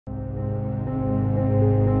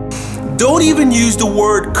Don't even use the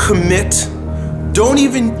word commit. Don't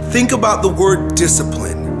even think about the word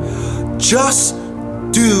discipline. Just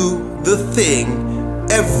do the thing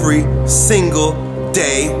every single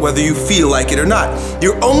day, whether you feel like it or not.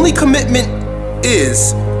 Your only commitment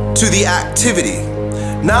is to the activity,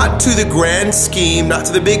 not to the grand scheme, not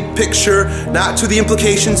to the big picture, not to the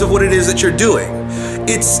implications of what it is that you're doing.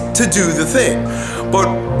 It's to do the thing. But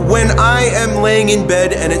when I am laying in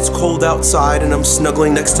bed and it's cold outside and I'm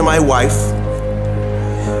snuggling next to my wife,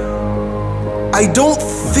 I don't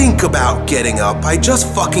think about getting up. I just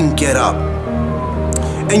fucking get up.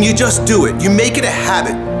 And you just do it. You make it a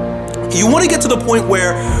habit. You want to get to the point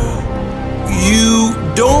where you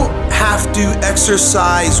don't have to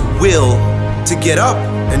exercise will to get up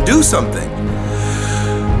and do something.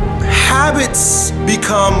 Habits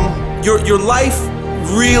become, your life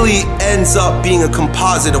really ends up being a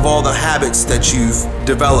composite of all the habits that you've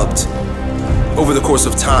developed over the course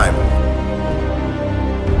of time.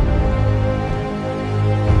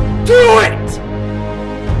 Do it!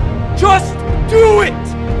 Just do it!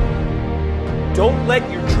 Don't let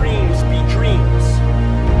your dreams be dreams.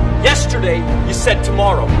 Yesterday, you said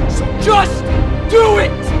tomorrow, so just do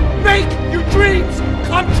it! Make your dreams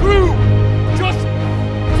come true! Just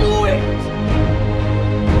do it!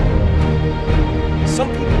 Some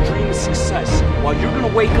people dream of success while you're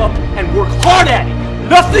gonna wake up and work hard at it.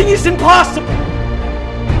 Nothing is impossible!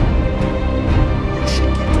 You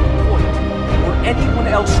should get to the point where anyone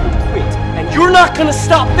else will quit, and you're not gonna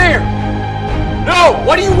stop there! No!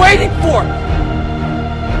 What are you waiting for?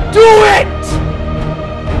 Do it!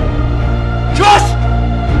 Just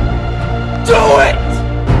do it!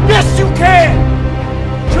 Yes, you can!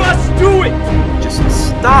 Just do it! Just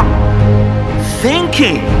stop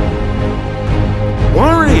thinking,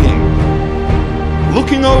 worrying,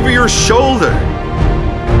 looking over your shoulder,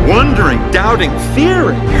 wondering, doubting,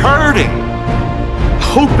 fearing, hurting,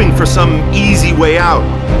 hoping for some easy way out,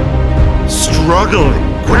 struggling,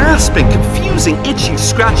 grasping, confusing, itching,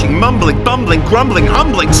 scratching, mumbling, bumbling, grumbling,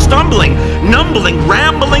 humbling, stumbling, numbling,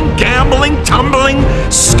 rambling, gambling, tumbling,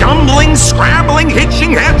 scumbling, scrambling,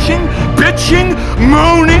 hitching, hatching, bitching,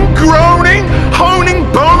 moaning, groaning, honing,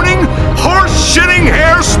 boning, horse-shitting,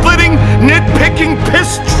 hair-splitting, nitpicking,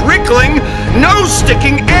 piss-trickling,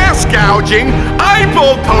 nose-sticking, ass-gouging,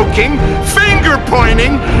 eyeball-poking,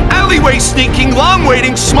 finger-pointing, alleyway-sneaking,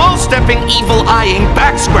 long-waiting, small-stepping, evil-eyeing,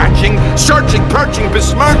 back-scratching, searching, perching,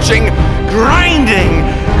 besmirching, grinding,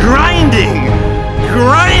 grinding,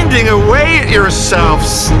 grinding away at yourself.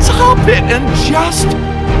 Stop it and just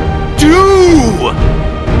do!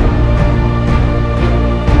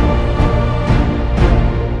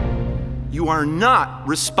 You are not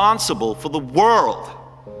responsible for the world.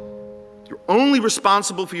 You're only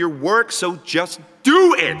responsible for your work, so just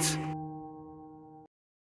do it!